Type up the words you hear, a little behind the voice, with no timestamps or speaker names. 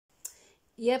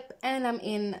Yep, and I'm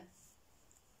in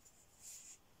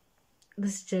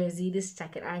this jersey, this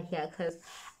jacket right here, because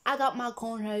I got my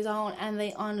cornrows on and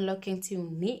they aren't looking too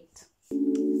neat.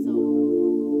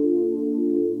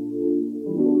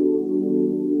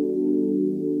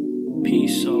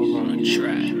 Peace all on a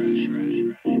track.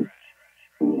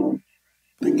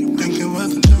 Thinking about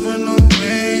the different little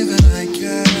ways that I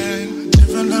can,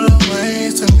 different little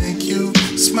ways to make you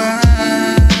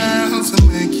smile, to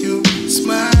make you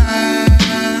smile.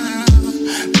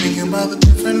 Thinking about the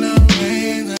different little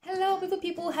ways. Hello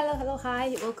people, hello,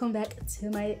 hi, welcome back to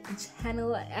my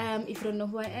channel. If you don't know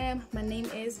who I am, my name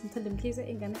is MKHIZE or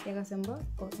Ingane.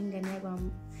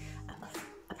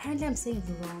 Apparently I'm saying it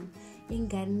wrong.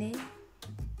 Ingane.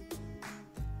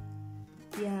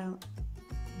 Yeah.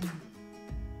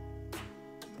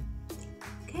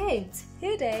 Okay,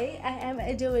 today I am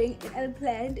doing an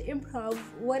unplanned improv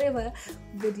whatever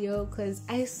video because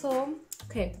I saw.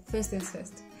 Okay, first things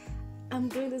first, I'm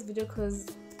doing this video because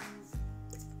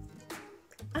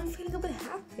I'm feeling a bit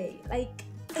happy. Like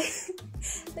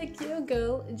like your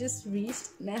girl just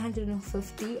reached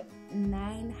 950.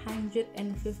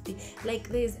 Like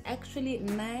there's actually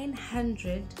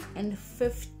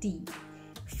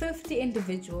 950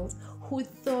 individuals who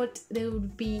thought they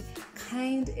would be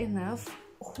kind enough,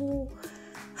 who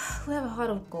have a heart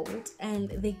of gold, and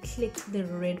they clicked the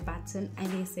red button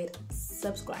and they said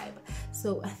subscribe.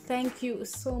 So thank you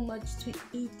so much to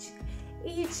each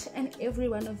and every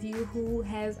one of you who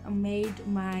has made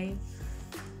my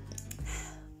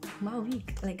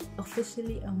week, like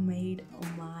officially made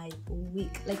my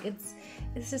week. Like it's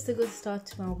just a good start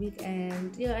to my week.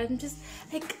 And yeah, I'm just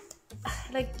like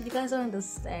you guys don't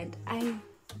understand. I'm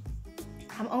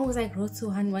always like road to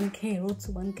 1K,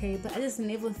 but I just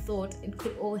never thought it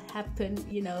could all happen,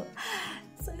 you know.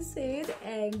 So sad,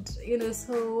 and you know,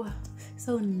 so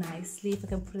nicely, if I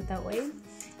can put it that way.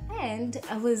 And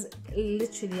I was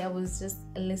just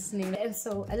listening, and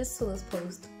so I just saw this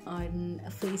post on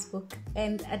Facebook,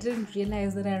 and I didn't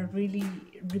realize that I really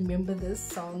remember this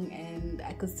song and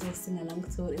I could still sing along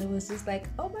to it. And it was just like,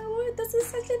 oh my word, this is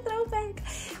such a throwback.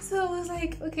 So I was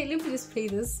like, okay, let me just play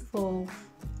this for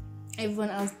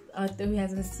everyone else out there who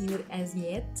hasn't seen it as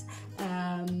yet,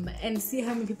 and see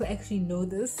how many people actually know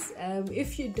this.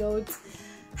 If you don't,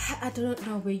 I don't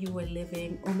know where you were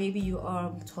living, or maybe you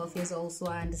are 12 years old, so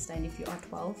I understand if you are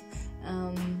 12.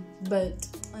 But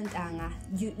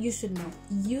you should know.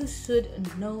 You should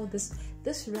know this.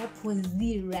 This rap was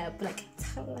the rap. Like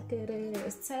tell like it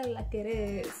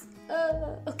is.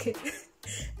 Okay.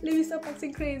 Let me stop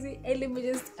acting crazy and let me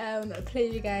just play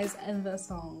you guys the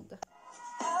song.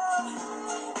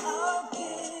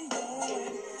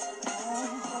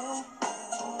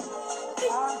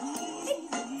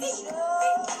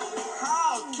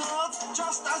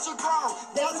 Just as you grow,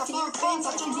 there's a few things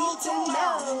that you need to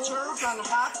know. Children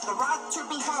have the right to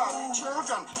be heard.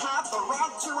 Children have the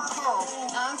right to a home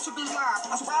and to be loved,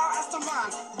 as well as to learn.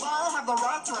 They have the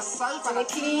right to a safe and a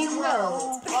clean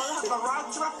world. They have the right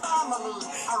to a family,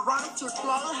 a right to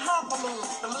play happily,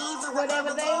 believe in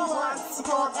whatever they want,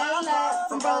 support and love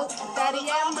from both daddy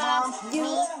and mom.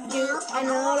 You, and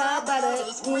all our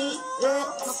brothers. We went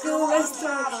to school and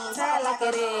study. Tell like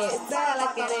it is, tell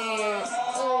like it is.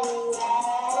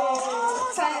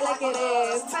 Tell like it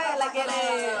is, tell like it is.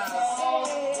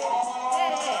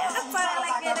 Tell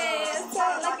like it is,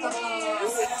 tell like it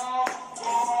is.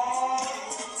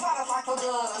 Tell it like it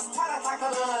is, tell it like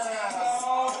it is.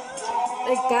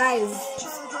 Like guys,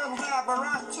 Children have a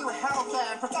right to health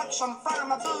and protection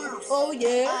from abuse. oh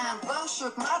yeah. And they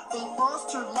should not be forced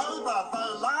to labor. They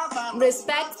love and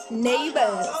Respect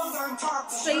neighbors, don't talk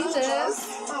to strangers,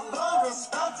 but they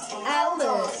respect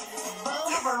elders. They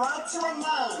have a right to a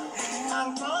name.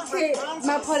 And Okay,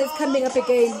 my part is coming up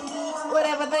again.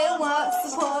 Whatever they want,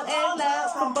 support and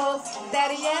love from both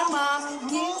daddy and mom.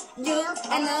 You,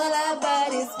 and all our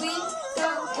buddies. We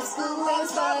go to school and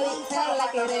study. Tell it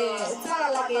like it is, tell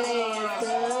it like it is.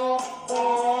 Go,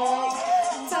 boy.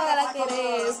 Tell it like it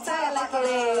is, tell it like it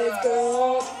is.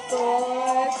 Go,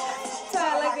 boy.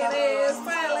 Tell it like it is,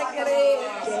 tell it like it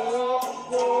is. Go,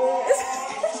 boy.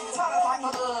 tell it like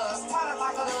it is, tell it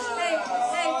like it is.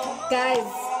 Hey,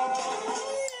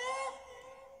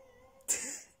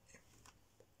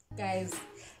 guys,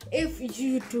 if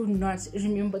you do not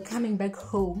remember coming back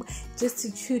home just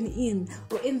to tune in,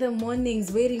 or in the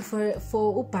mornings waiting for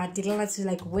Upadilala to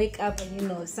like wake up and, you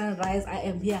know, sunrise, I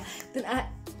am here, then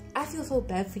I feel so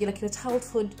bad for you. Like, your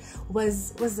childhood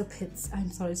was the pits,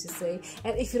 I'm sorry to say.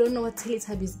 And if you don't know what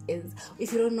Teletubbies is,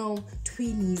 if you don't know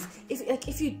Tweenies,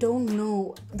 if you don't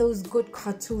know those good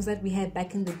cartoons that we had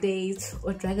back in the days,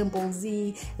 or Dragon Ball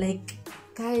Z, like,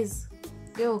 guys,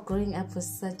 yo, growing up was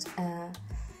such a,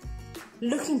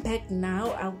 looking back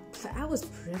now, I was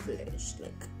privileged.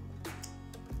 Like,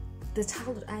 the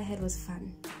childhood I had was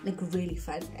fun, like really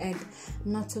fun. And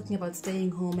I'm not talking about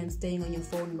staying home and staying on your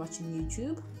phone and watching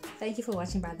YouTube. Thank you for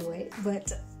watching, by the way,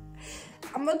 but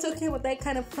I'm not talking about that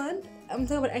kind of fun. I'm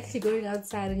talking about actually going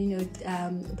outside and, you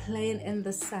know, playing in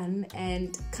the sun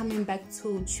and coming back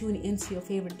to tune into your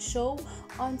favorite show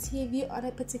on TV on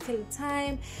a particular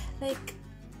time. Like,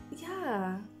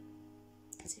 yeah,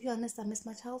 to be honest, I miss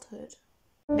my childhood.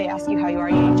 They ask you how you are,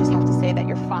 you just have to say that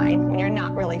you're fine when you're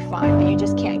not really fine, but you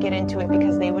just can't get into it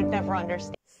because they would never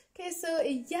understand. Okay, so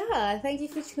yeah, thank you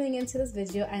for tuning into this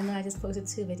video. I know I just posted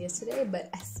 2 videos today,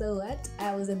 but so what?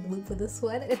 I was in the mood for this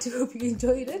one. I do hope you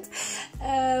enjoyed it.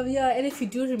 Yeah, and if you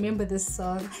do remember this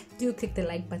song, do click the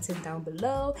like button down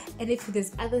below. And if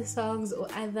there's other songs or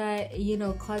other, you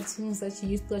know, cartoons that you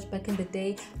used to watch back in the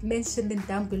day, mention them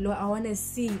down below. I want to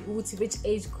see which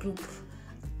age group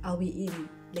are we in.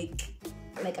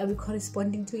 Like, are we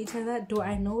corresponding to each other? Do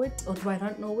I know it or do I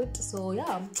not know it? So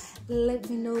yeah, let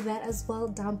me know that as well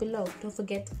down below. Don't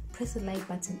forget, press the like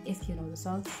button if you know the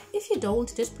song. If you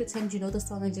don't, just pretend you know the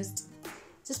song and just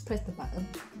press the button.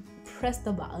 Press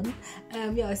the button.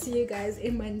 Yeah, I'll see you guys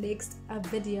in my next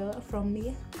video from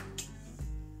me.